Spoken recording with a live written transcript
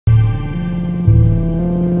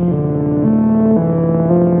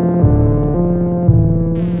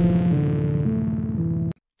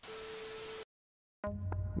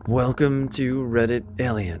Welcome to Reddit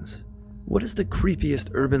Aliens. What is the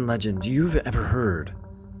creepiest urban legend you've ever heard?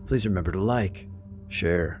 Please remember to like,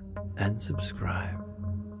 share, and subscribe.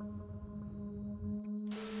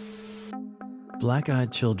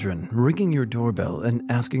 Black-eyed children ringing your doorbell and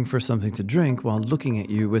asking for something to drink while looking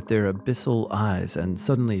at you with their abyssal eyes and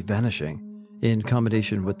suddenly vanishing, in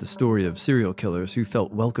combination with the story of serial killers who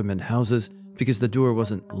felt welcome in houses because the door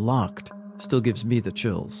wasn't locked, still gives me the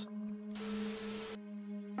chills.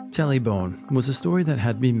 Tallybone was a story that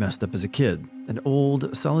had me messed up as a kid. An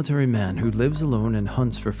old, solitary man who lives alone and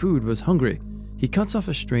hunts for food was hungry. He cuts off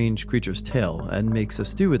a strange creature's tail and makes a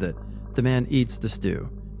stew with it. The man eats the stew.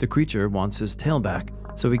 The creature wants his tail back,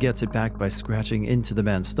 so he gets it back by scratching into the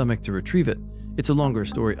man's stomach to retrieve it. It's a longer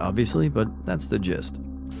story, obviously, but that's the gist.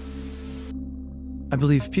 I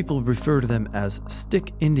believe people refer to them as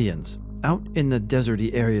stick Indians. Out in the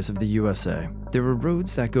deserty areas of the USA, there are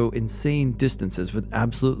roads that go insane distances with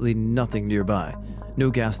absolutely nothing nearby.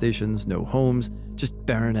 No gas stations, no homes, just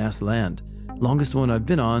barren-ass land. Longest one I've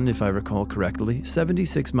been on, if I recall correctly,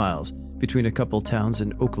 76 miles, between a couple towns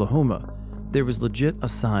in Oklahoma. There was legit a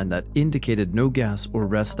sign that indicated no gas or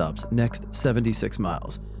rest stops next 76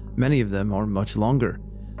 miles. Many of them are much longer.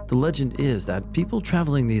 The legend is that people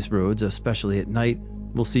traveling these roads, especially at night,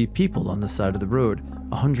 will see people on the side of the road,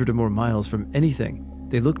 100 or more miles from anything.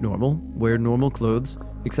 They look normal, wear normal clothes,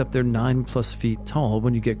 except they're 9+ feet tall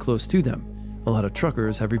when you get close to them. A lot of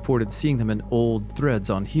truckers have reported seeing them in old threads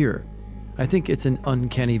on here. I think it's an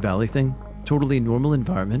uncanny valley thing. Totally normal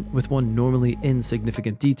environment with one normally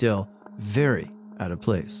insignificant detail, very out of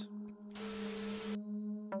place.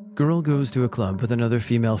 Girl goes to a club with another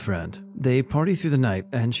female friend. They party through the night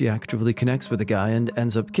and she actually connects with a guy and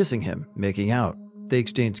ends up kissing him, making out. They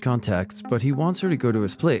exchange contacts, but he wants her to go to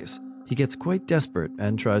his place. He gets quite desperate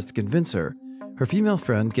and tries to convince her. Her female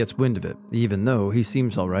friend gets wind of it. Even though he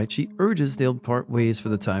seems alright, she urges they'll part ways for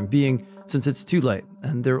the time being since it's too late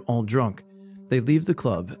and they're all drunk. They leave the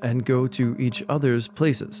club and go to each other's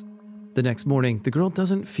places. The next morning, the girl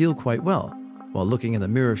doesn't feel quite well. While looking in the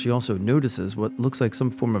mirror, she also notices what looks like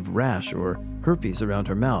some form of rash or herpes around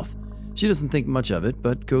her mouth. She doesn't think much of it,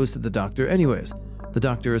 but goes to the doctor anyways. The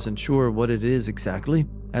doctor isn't sure what it is exactly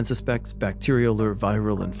and suspects bacterial or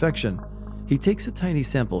viral infection. He takes a tiny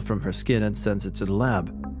sample from her skin and sends it to the lab.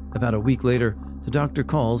 About a week later, the doctor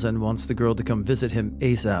calls and wants the girl to come visit him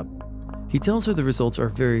ASAP. He tells her the results are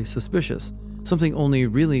very suspicious, something only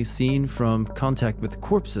really seen from contact with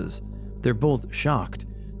corpses. They're both shocked.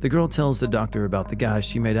 The girl tells the doctor about the guy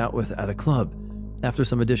she made out with at a club. After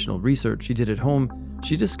some additional research she did at home,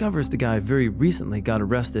 she discovers the guy very recently got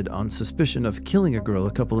arrested on suspicion of killing a girl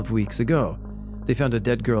a couple of weeks ago. They found a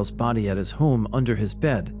dead girl's body at his home under his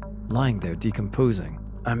bed, lying there decomposing.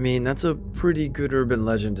 I mean, that's a pretty good urban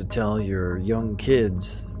legend to tell your young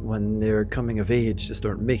kids when they're coming of age to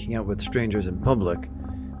start making out with strangers in public.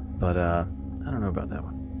 But, I don't know about that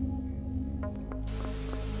one.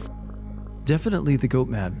 Definitely the Goat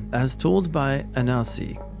Man, as told by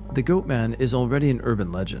Anasi. The Goat Man is already an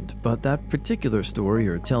urban legend, but that particular story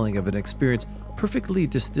or telling of an experience perfectly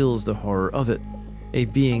distills the horror of it. A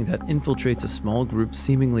being that infiltrates a small group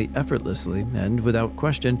seemingly effortlessly and without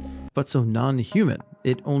question, but so non-human,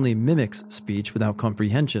 it only mimics speech without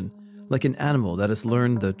comprehension. Like an animal that has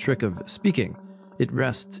learned the trick of speaking, it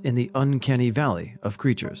rests in the uncanny valley of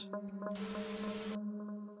creatures.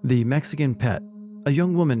 The Mexican Pet. A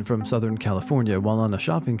young woman from Southern California, while on a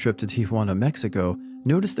shopping trip to Tijuana, Mexico,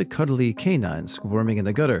 noticed a cuddly canine squirming in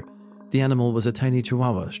the gutter. The animal was a tiny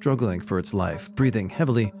chihuahua struggling for its life, breathing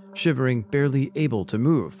heavily, shivering, barely able to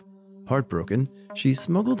move. Heartbroken, she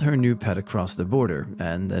smuggled her new pet across the border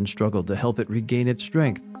and then struggled to help it regain its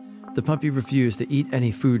strength. The puppy refused to eat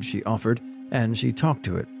any food she offered, and she talked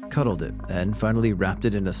to it, cuddled it, and finally wrapped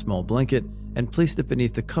it in a small blanket and placed it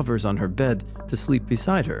beneath the covers on her bed to sleep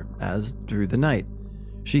beside her as through the night.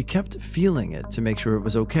 She kept feeling it to make sure it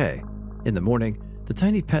was okay. In the morning, the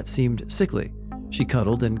tiny pet seemed sickly. She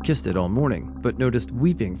cuddled and kissed it all morning, but noticed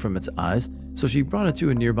weeping from its eyes, so she brought it to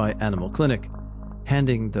a nearby animal clinic.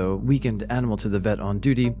 Handing the weakened animal to the vet on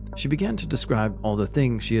duty, she began to describe all the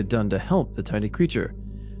things she had done to help the tiny creature.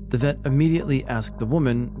 The vet immediately asked the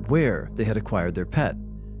woman where they had acquired their pet.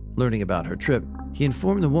 Learning about her trip, he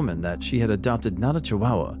informed the woman that she had adopted not a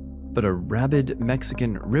chihuahua, but a rabid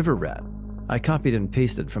Mexican river rat. I copied and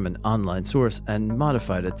pasted from an online source and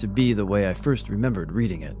modified it to be the way I first remembered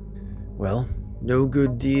reading it. Well, no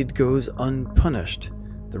good deed goes unpunished.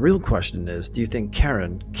 The real question is, do you think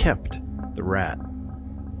Karen kept the rat?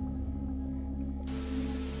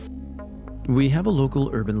 We have a local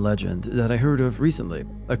urban legend that I heard of recently.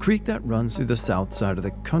 A creek that runs through the south side of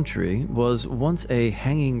the country was once a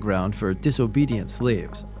hanging ground for disobedient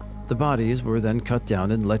slaves. The bodies were then cut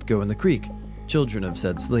down and let go in the creek. Children of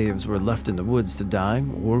said slaves were left in the woods to die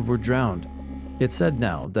or were drowned. It's said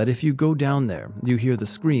now that if you go down there, you hear the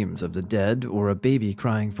screams of the dead or a baby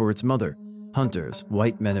crying for its mother. Hunters,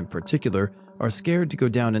 white men in particular, are scared to go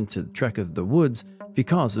down into the trek of the woods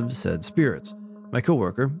because of said spirits. My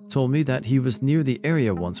coworker told me that he was near the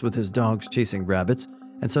area once with his dogs chasing rabbits,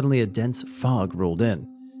 and suddenly a dense fog rolled in.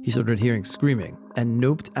 He started hearing screaming and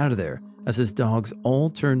noped out of there as his dogs all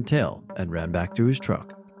turned tail and ran back to his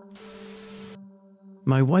truck.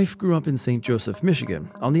 My wife grew up in St. Joseph, Michigan.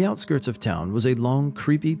 On the outskirts of town was a long,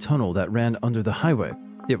 creepy tunnel that ran under the highway.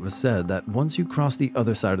 It was said that once you crossed the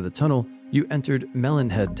other side of the tunnel, you entered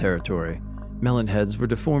Melonhead territory. Melonheads were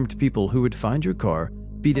deformed people who would find your car,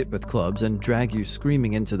 beat it with clubs, and drag you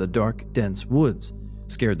screaming into the dark, dense woods.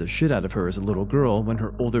 Scared the shit out of her as a little girl when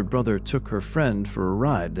her older brother took her friend for a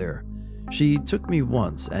ride there. She took me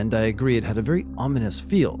once, and I agree it had a very ominous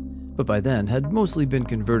feel, but by then had mostly been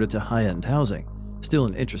converted to high-end housing. Still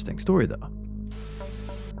an interesting story though.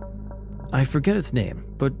 I forget its name,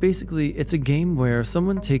 but basically it's a game where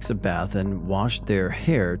someone takes a bath and washed their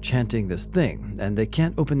hair chanting this thing, and they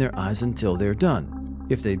can't open their eyes until they're done.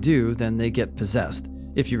 If they do, then they get possessed.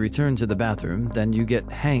 If you return to the bathroom, then you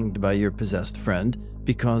get hanged by your possessed friend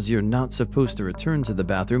because you're not supposed to return to the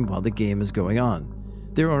bathroom while the game is going on.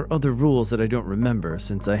 There are other rules that I don't remember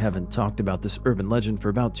since I haven't talked about this urban legend for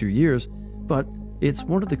about 2 years, but it's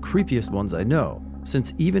one of the creepiest ones I know,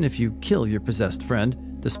 since even if you kill your possessed friend,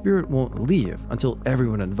 the spirit won't leave until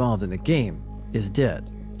everyone involved in the game is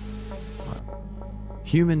dead.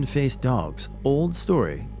 Human-faced dogs, old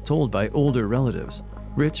story told by older relatives.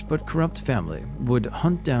 Rich but corrupt family would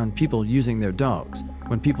hunt down people using their dogs.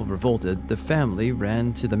 When people revolted, the family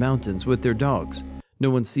ran to the mountains with their dogs. No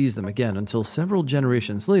one sees them again until several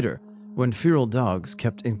generations later, when feral dogs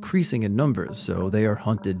kept increasing in numbers, so they are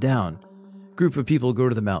hunted down. Group of people go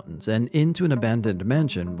to the mountains and into an abandoned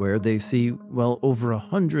mansion where they see, well, over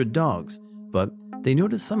 100 dogs, but they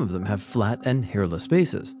notice some of them have flat and hairless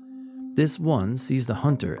faces. This one sees the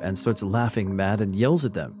hunter and starts laughing mad and yells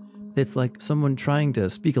at them. It's like someone trying to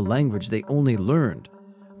speak a language they only learned.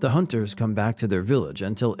 The hunters come back to their village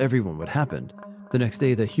and tell everyone what happened. The next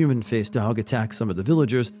day, the human-faced dog attacks some of the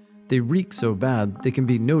villagers. They reek so bad they can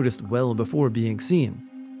be noticed well before being seen.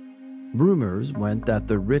 Rumors went that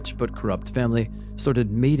the rich but corrupt family started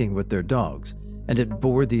mating with their dogs, and it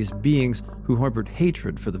bore these beings who harbored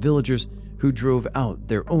hatred for the villagers who drove out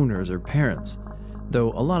their owners or parents.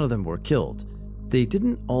 Though a lot of them were killed, they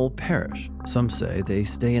didn't all perish. Some say they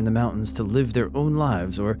stay in the mountains to live their own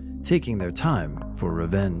lives or taking their time for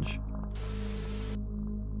revenge.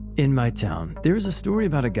 In my town, there is a story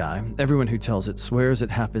about a guy. Everyone who tells it swears it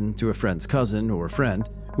happened to a friend's cousin or friend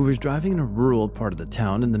who was driving in a rural part of the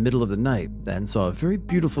town in the middle of the night and saw a very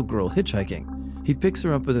beautiful girl hitchhiking. He picks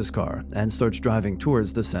her up with his car and starts driving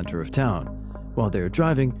towards the center of town. While they're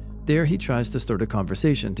driving, there he tries to start a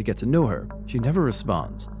conversation to get to know her. She never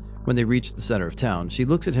responds. When they reach the center of town, she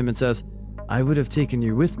looks at him and says, "I would have taken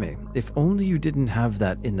you with me if only you didn't have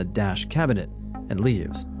that in the dash cabinet," and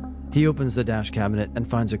leaves. He opens the dash cabinet and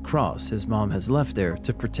finds a cross his mom has left there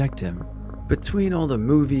to protect him. Between all the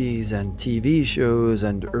movies and TV shows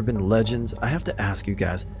and urban legends, I have to ask you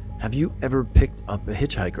guys, have you ever picked up a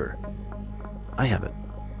hitchhiker? I haven't.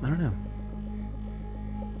 I don't know.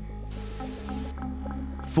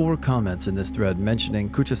 4 comments in this thread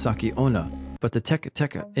mentioning Kuchisake Onna, but the teka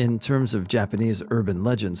teka in terms of Japanese urban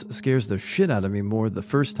legends scares the shit out of me more the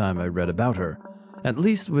first time I read about her. At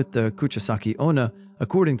least with the Kuchisake Onna,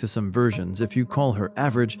 according to some versions, if you call her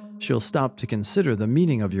average, she'll stop to consider the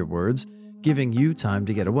meaning of your words, giving you time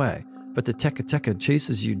to get away. But the teka teka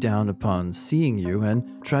chases you down upon seeing you and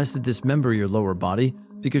tries to dismember your lower body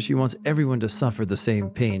because she wants everyone to suffer the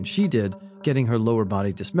same pain she did getting her lower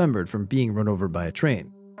body dismembered from being run over by a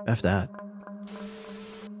train. F that.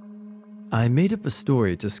 I made up a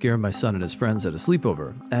story to scare my son and his friends at a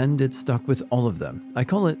sleepover, and it stuck with all of them. I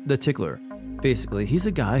call it the tickler. Basically, he's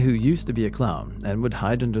a guy who used to be a clown and would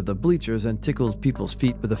hide under the bleachers and tickle people's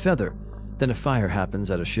feet with a feather. Then a fire happens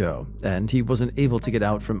at a show, and he wasn't able to get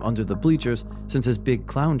out from under the bleachers since his big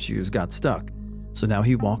clown shoes got stuck. So now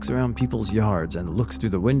he walks around people's yards and looks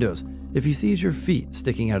through the windows. If he sees your feet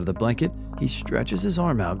sticking out of the blanket, he stretches his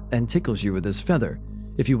arm out and tickles you with his feather.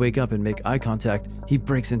 If you wake up and make eye contact, he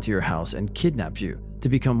breaks into your house and kidnaps you to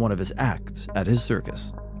become one of his acts at his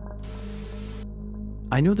circus.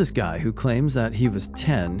 I know this guy who claims that he was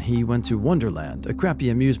 10, he went to Wonderland, a crappy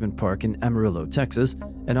amusement park in Amarillo, Texas,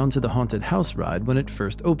 and onto the haunted house ride when it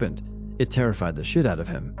first opened. It terrified the shit out of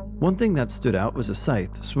him. One thing that stood out was a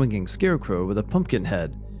scythe-swinging scarecrow with a pumpkin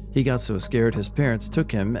head. He got so scared his parents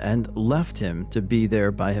took him and left him to be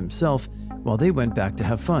there by himself while they went back to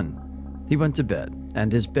have fun. He went to bed,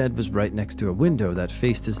 and his bed was right next to a window that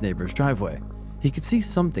faced his neighbor's driveway. He could see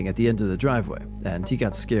something at the end of the driveway, and he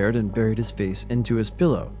got scared and buried his face into his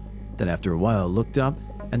pillow. Then after a while looked up,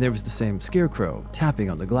 and there was the same scarecrow tapping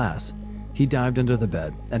on the glass. He dived under the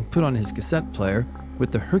bed and put on his cassette player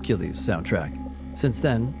with the Hercules soundtrack. Since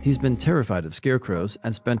then, he's been terrified of scarecrows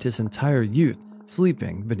and spent his entire youth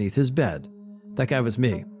sleeping beneath his bed. That guy was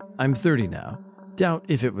me. I'm 30 now. Doubt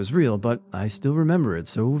if it was real, but I still remember it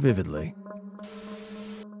so vividly.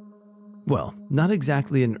 Well, not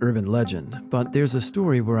exactly an urban legend, but there's a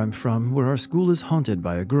story where I'm from where our school is haunted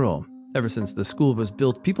by a girl. Ever since the school was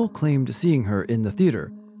built, people claimed seeing her in the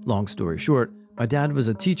theater. Long story short, my dad was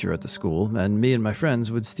a teacher at the school, and me and my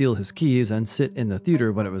friends would steal his keys and sit in the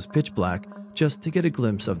theater when it was pitch black just to get a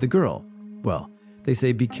glimpse of the girl. Well, they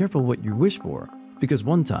say be careful what you wish for, because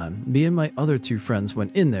one time, me and my other 2 friends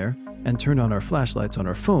went in there and turned on our flashlights on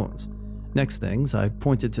our phones. Next things, I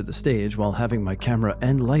pointed to the stage while having my camera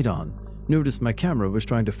and light on. Noticed my camera was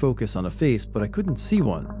trying to focus on a face, but I couldn't see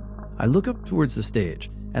one. I look up towards the stage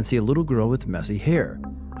and see a little girl with messy hair.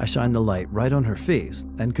 I shine the light right on her face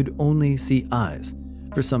and could only see eyes.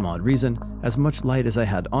 For some odd reason, as much light as I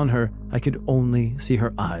had on her, I could only see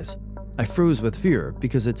her eyes. I froze with fear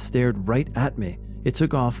because it stared right at me. It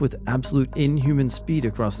took off with absolute inhuman speed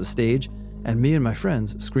across the stage, and me and my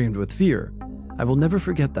friends screamed with fear. I will never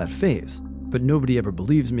forget that face, but nobody ever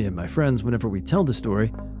believes me and my friends whenever we tell the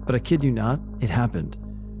story, but I kid you not, it happened.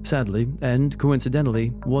 Sadly, and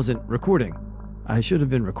coincidentally, wasn't recording. I should have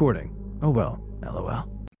been recording. Oh well,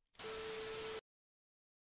 LOL.